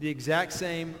 The exact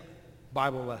same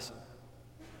Bible lesson.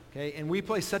 Okay, and we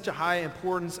place such a high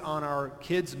importance on our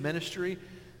kids' ministry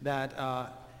that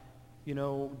you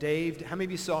know, Dave, how many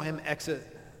of you saw him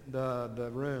exit the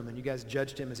room and you guys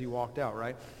judged him as he walked out,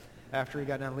 right? After he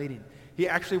got done leading. He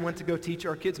actually went to go teach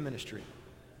our kids' ministry.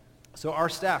 So our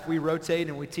staff, we rotate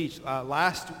and we teach.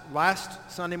 Last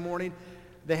Sunday morning,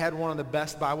 they had one of the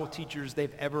best Bible teachers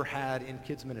they've ever had in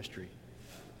kids' ministry.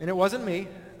 And it wasn't me.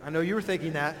 I know you were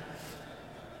thinking that.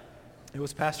 It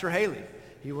was Pastor Haley.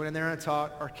 He went in there and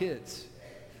taught our kids.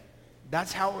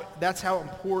 That's how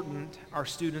important our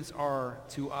students are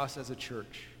to us as a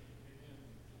church.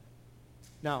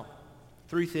 Now,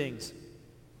 3 things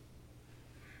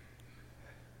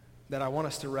that I want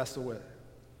us to wrestle with.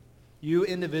 You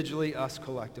individually, us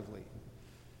collectively.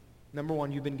 Number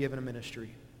 1, you've been given a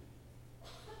ministry.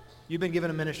 You've been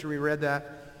given a ministry. We read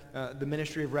that, the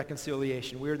ministry of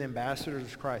reconciliation. We are the ambassadors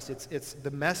of Christ. It's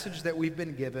the message that we've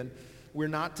been given. We're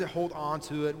not to hold on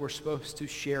to it. We're supposed to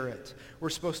share it. We're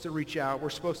supposed to reach out. We're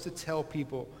supposed to tell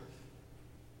people.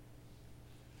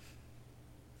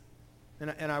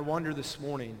 And I wonder this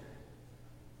morning,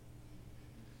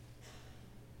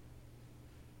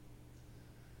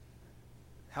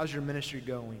 how's your ministry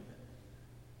going?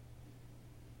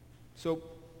 So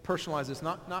personalize this.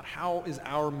 Not how is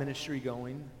our ministry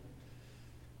going.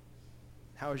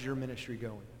 How is your ministry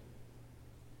going?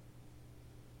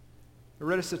 I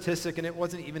read a statistic, and it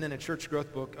wasn't even in a church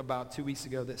growth book about 2 weeks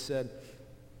ago, that said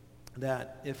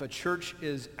that if a church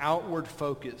is outward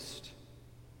focused,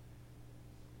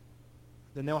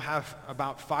 then they'll have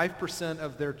about 5%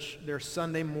 of their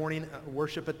Sunday morning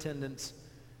worship attendance,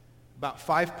 about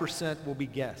 5% will be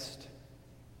guests.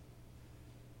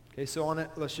 Okay, so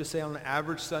let's just say on an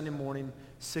average Sunday morning,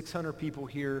 600 people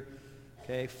here,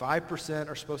 okay, 5%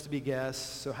 are supposed to be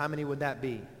guests, so how many would that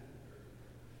be?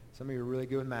 Some of you are really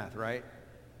good with math, right?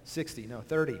 60, no,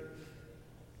 30.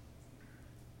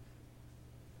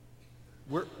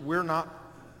 We're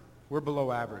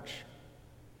below average.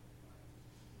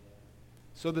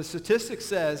 So the statistic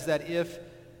says that if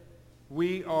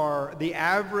we are the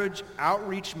average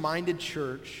outreach-minded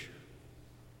church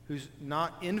who's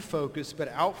not in focus but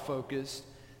out-focused,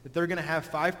 that they're going to have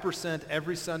 5%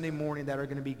 every Sunday morning that are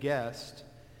going to be guests,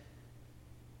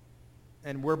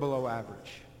 and we're below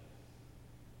average.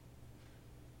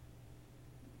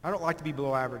 I don't like to be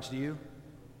below average, do you?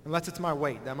 Unless it's my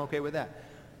weight. I'm okay with that.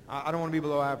 I don't want to be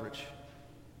below average.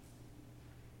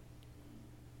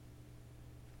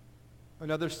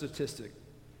 Another statistic.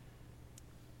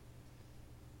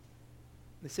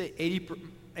 They say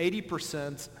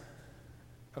 80%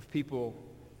 of people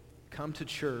come to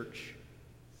church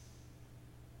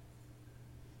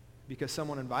because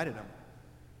someone invited them.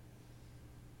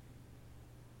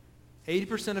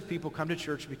 80% of people come to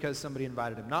church because somebody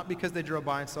invited them, not because they drove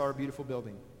by and saw our beautiful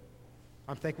building.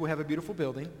 I'm thankful we have a beautiful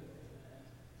building.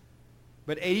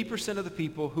 But 80% of the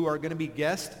people who are going to be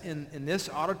guests in this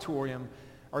auditorium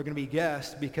are going to be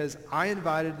guests because I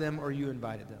invited them or you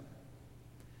invited them.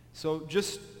 So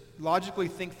just logically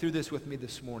think through this with me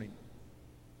this morning.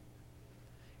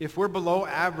 If we're below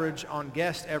average on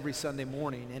guests every Sunday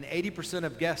morning and 80%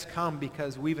 of guests come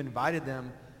because we've invited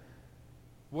them,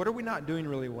 what are we not doing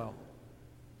really well?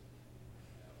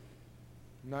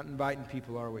 Not inviting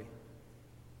people, are we?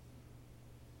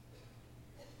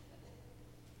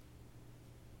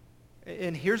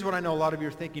 And here's what I know a lot of you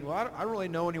are thinking, well, I don't really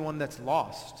know anyone that's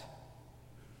lost.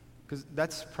 Because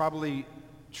that's probably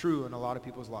true in a lot of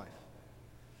people's life.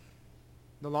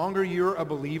 The longer you're a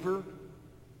believer,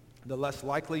 the less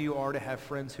likely you are to have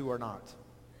friends who are not.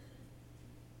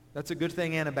 That's a good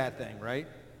thing and a bad thing, right?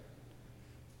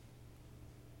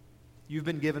 You've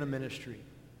been given a ministry.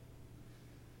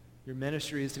 Your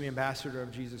ministry is to be ambassador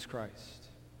of Jesus Christ.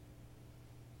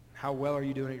 How well are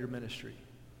you doing at your ministry?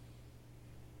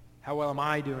 How well am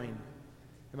I doing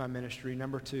in my ministry?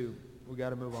 Number 2, we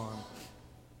got to move on.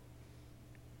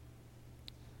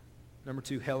 Number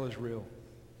 2, hell is real.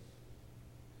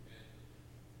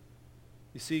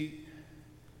 You see,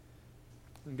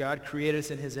 when God created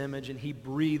us in his image and he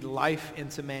breathed life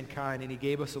into mankind and he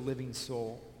gave us a living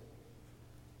soul.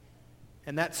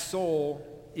 And that soul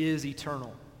is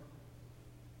eternal.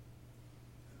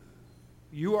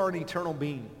 You are an eternal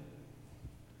being.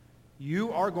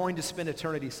 You are going to spend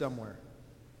eternity somewhere.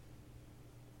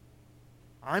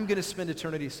 I'm going to spend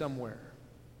eternity somewhere.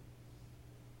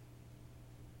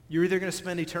 You're either going to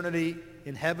spend eternity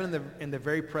in heaven in the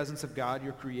very presence of God,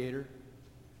 your creator,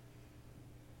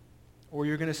 or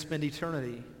you're going to spend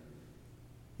eternity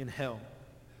in hell,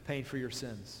 paying for your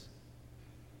sins.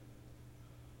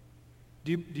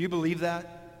 Do you believe that?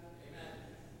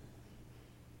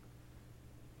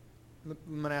 Amen.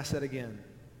 I'm going to ask that again.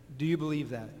 Do you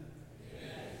believe that? Amen.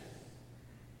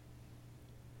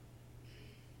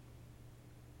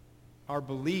 Our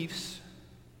beliefs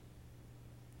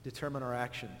determine our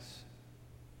actions.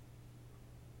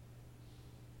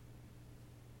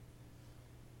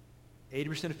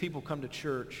 %80 of people come to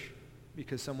church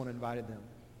because someone invited them.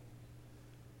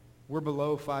 We're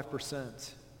below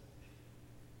 5%.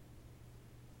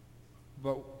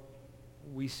 But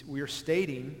we are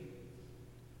stating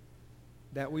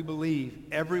that we believe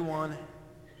everyone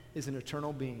is an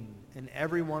eternal being and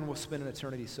everyone will spend an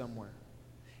eternity somewhere.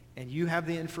 And you have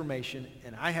the information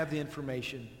and I have the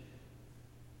information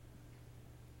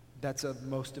that's of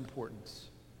most importance.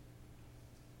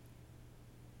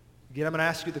 Again, I'm going to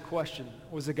ask you the question,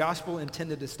 was the gospel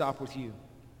intended to stop with you?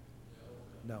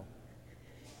 No.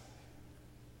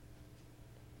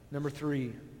 Number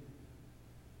 3,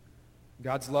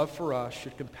 God's love for us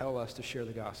should compel us to share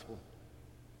the gospel.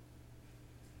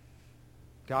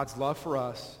 God's love for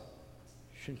us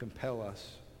should compel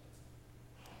us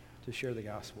to share the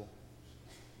gospel.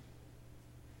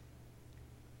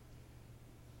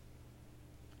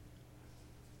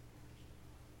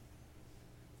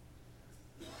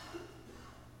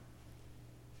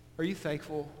 Are you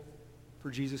thankful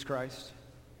for Jesus Christ?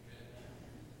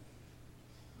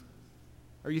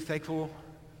 Are you thankful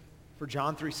for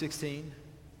John 3:16?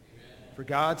 For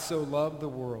God so loved the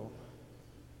world.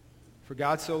 For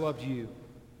God so loved you.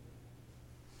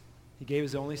 He gave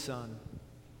his only Son,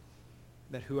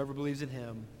 that whoever believes in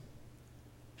him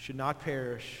should not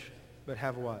perish, but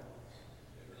have what?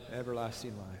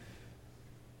 Everlasting life.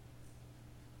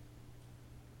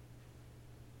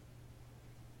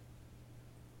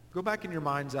 Go back in your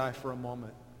mind's eye for a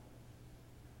moment.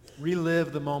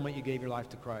 Relive the moment you gave your life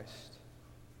to Christ.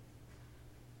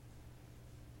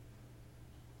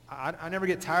 I never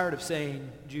get tired of saying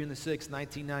June the 6th,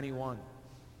 1991.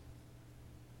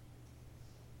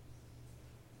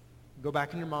 Go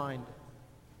back in your mind.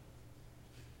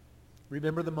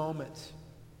 Remember the moment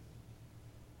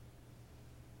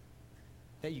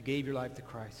that you gave your life to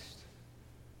Christ.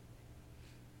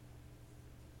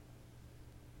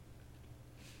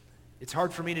 It's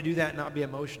hard for me to do that and not be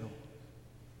emotional.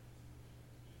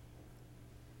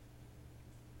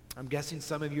 I'm guessing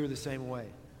some of you are the same way.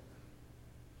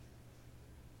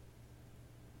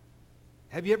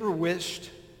 Have you ever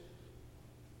wished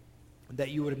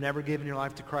that you would have never given your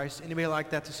life to Christ? Anybody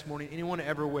like that this morning? Anyone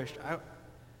ever wished?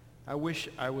 I wish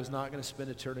I was not going to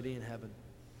spend eternity in heaven.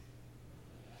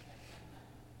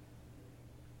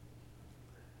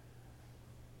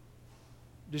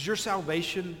 Does your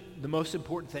salvation the most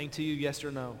important thing to you, yes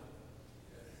or no?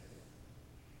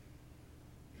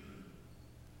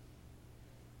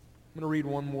 I'm going to read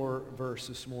one more verse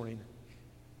this morning.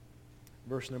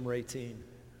 Verse number 18,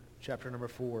 chapter number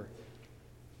 4. It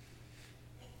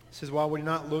says, while we do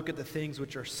not look at the things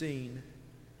which are seen,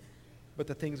 but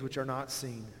the things which are not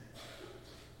seen.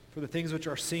 For the things which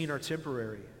are seen are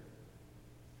temporary.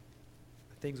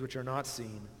 The things which are not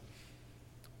seen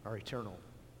are eternal.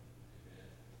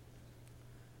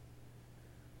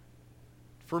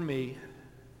 For me,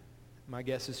 my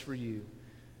guess is for you,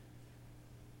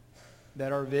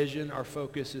 that our vision, our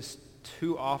focus is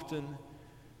too often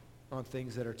on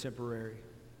things that are temporary,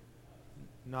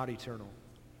 not eternal.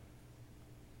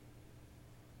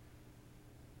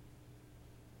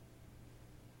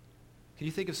 Can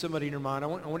you think of somebody in your mind? I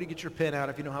want you to get your pen out.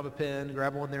 If you don't have a pen,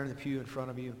 grab one there in the pew in front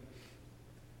of you.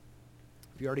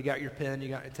 If you already got your pen, you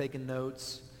got it taking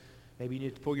notes. Maybe you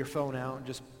need to pull your phone out and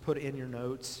just put it in your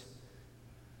notes.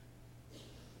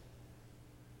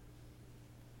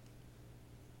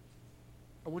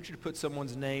 I want you to put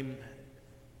someone's name,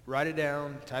 write it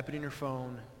down, type it in your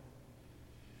phone,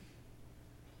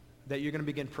 that you're going to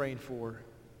begin praying for,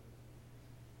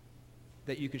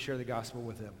 that you can share the gospel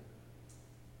with them.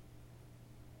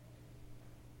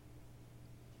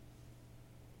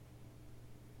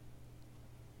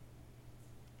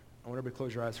 I want everybody to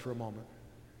close your eyes for a moment.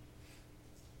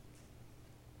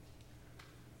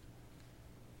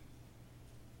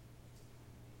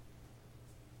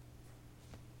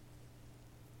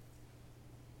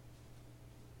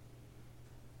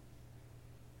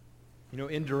 You know,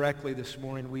 indirectly this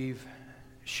morning we've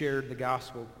shared the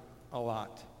gospel a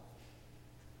lot.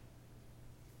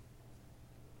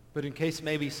 But in case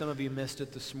maybe some of you missed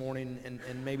it this morning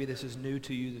and maybe this is new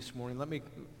to you this morning, let me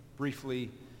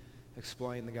briefly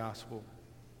explain the gospel.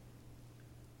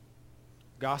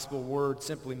 Gospel word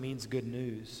simply means good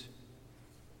news.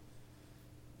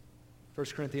 1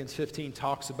 Corinthians 15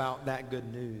 talks about that good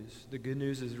news. The good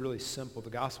news is really simple. The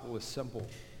gospel is simple.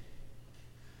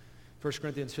 1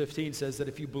 Corinthians 15 says that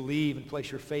if you believe and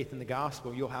place your faith in the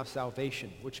gospel, you'll have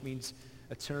salvation, which means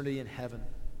eternity in heaven,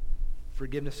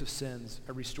 forgiveness of sins,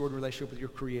 a restored relationship with your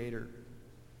Creator.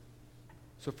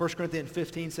 So 1 Corinthians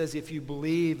 15 says if you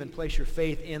believe and place your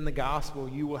faith in the gospel,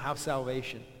 you will have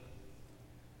salvation.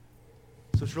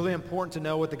 So it's really important to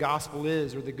know what the gospel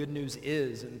is, or the good news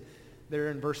is. And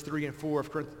there in verse 3 and 4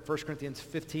 of 1 Corinthians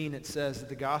 15, it says that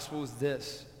the gospel is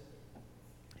this.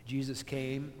 Jesus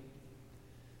came.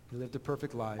 He lived a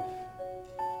perfect life.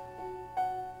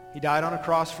 He died on a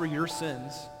cross for your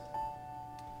sins.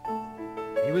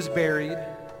 He was buried.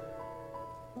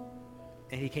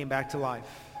 And he came back to life.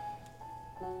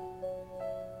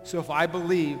 So if I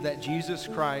believe that Jesus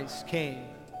Christ came,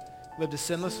 lived a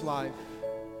sinless life,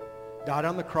 died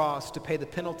on the cross to pay the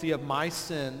penalty of my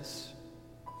sins,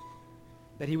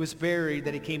 that he was buried,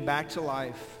 that he came back to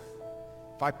life,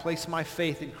 if I place my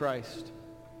faith in Christ,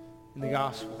 in the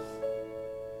gospel,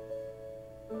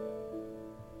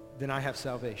 then I have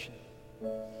salvation.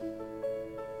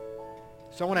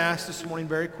 So I want to ask this morning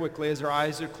very quickly, as our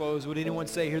eyes are closed, would anyone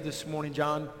say here this morning,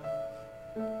 John,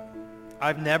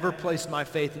 I've never placed my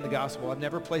faith in the gospel. I've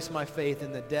never placed my faith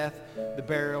in the death, the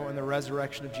burial, and the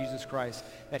resurrection of Jesus Christ,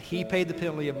 that he paid the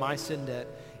penalty of my sin debt.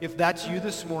 If that's you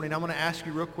this morning, I'm going to ask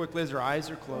you real quickly as our eyes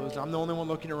are closed. I'm the only one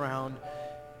looking around.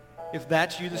 If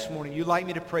that's you this morning, you'd like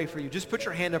me to pray for you, just put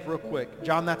your hand up real quick.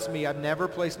 John, that's me. I've never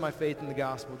placed my faith in the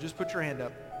gospel. Just put your hand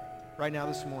up right now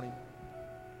this morning.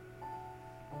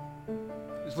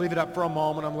 Just leave it up for a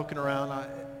moment. I'm looking around.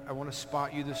 I want to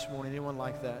spot you this morning. Anyone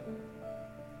like that?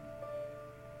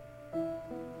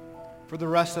 For the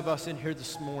rest of us in here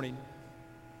this morning,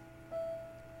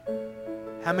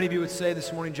 how many of you would say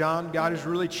this morning, John, God has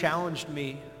really challenged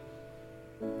me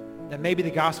that maybe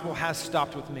the gospel has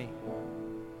stopped with me.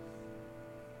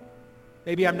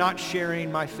 Maybe I'm not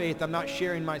sharing my faith. I'm not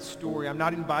sharing my story. I'm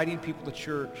not inviting people to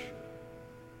church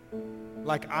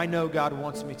like I know God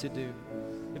wants me to do.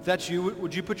 If that's you,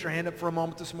 would you put your hand up for a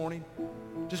moment this morning?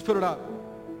 Just put it up.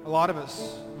 A lot of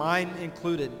us, mine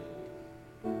included.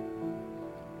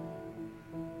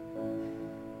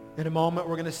 In a moment,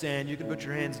 we're going to stand. You can put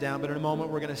your hands down, but in a moment,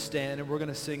 we're going to stand and we're going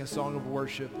to sing a song of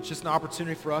worship. It's just an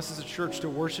opportunity for us as a church to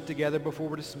worship together before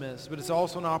we're dismissed. But it's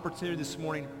also an opportunity this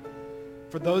morning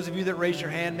for those of you that raised your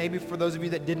hand, maybe for those of you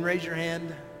that didn't raise your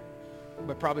hand,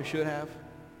 but probably should have,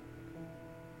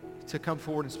 to come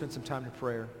forward and spend some time in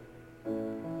prayer.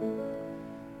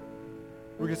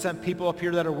 We're going to send people up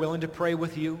here that are willing to pray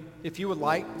with you. If you would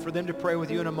like for them to pray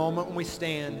with you in a moment when we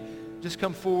stand, just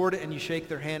come forward and you shake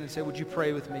their hand and say, would you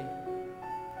pray with me?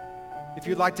 If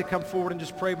you'd like to come forward and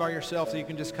just pray by yourself, so you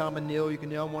can just come and kneel. You can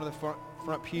kneel on one of the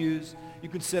front pews. You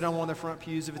can sit on one of the front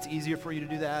pews if it's easier for you to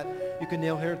do that. You can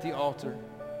kneel here at the altar.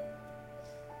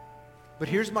 But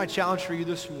here's my challenge for you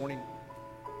this morning.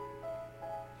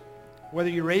 Whether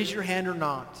you raise your hand or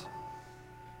not,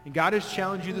 and God has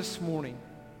challenged you this morning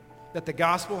that the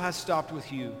gospel has stopped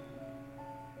with you,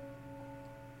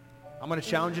 I'm going to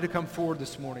challenge you to come forward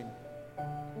this morning. I'm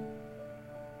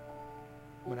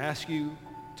going to ask you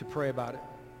to pray about it.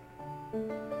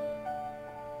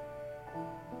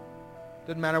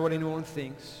 Doesn't matter what anyone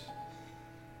thinks.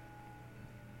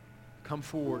 Come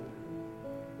forward.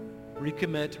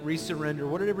 Recommit, resurrender,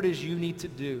 whatever it is you need to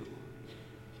do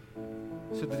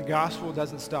so that the gospel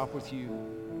doesn't stop with you.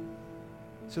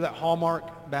 So that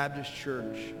Hallmark Baptist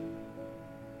Church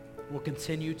will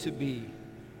continue to be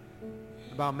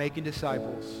about making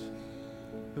disciples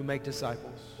who make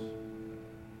disciples.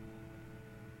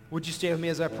 Would you stand with me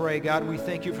as I pray? God, we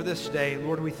thank you for this day.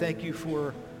 Lord, we thank you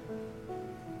for,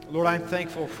 Lord, I'm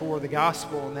thankful for the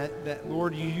gospel and that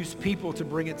Lord, you use people to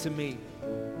bring it to me.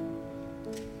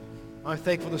 I'm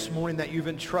thankful this morning that you've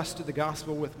entrusted the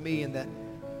gospel with me and that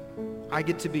I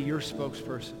get to be your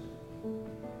spokesperson.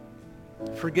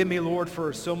 Forgive me, Lord,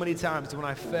 for so many times when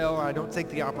I fail and I don't take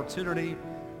the opportunity.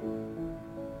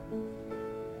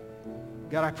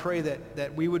 God, I pray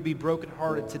that we would be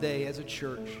brokenhearted today as a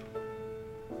church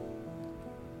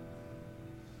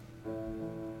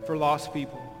for lost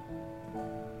people.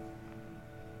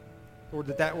 Lord,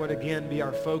 that would again be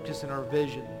our focus and our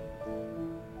vision,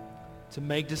 to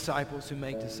make disciples who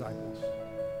make disciples.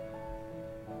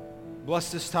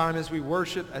 Bless this time as we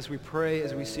worship, as we pray,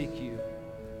 as we seek you.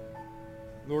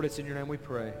 Lord, it's in your name we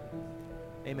pray.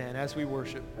 Amen. As we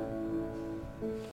worship.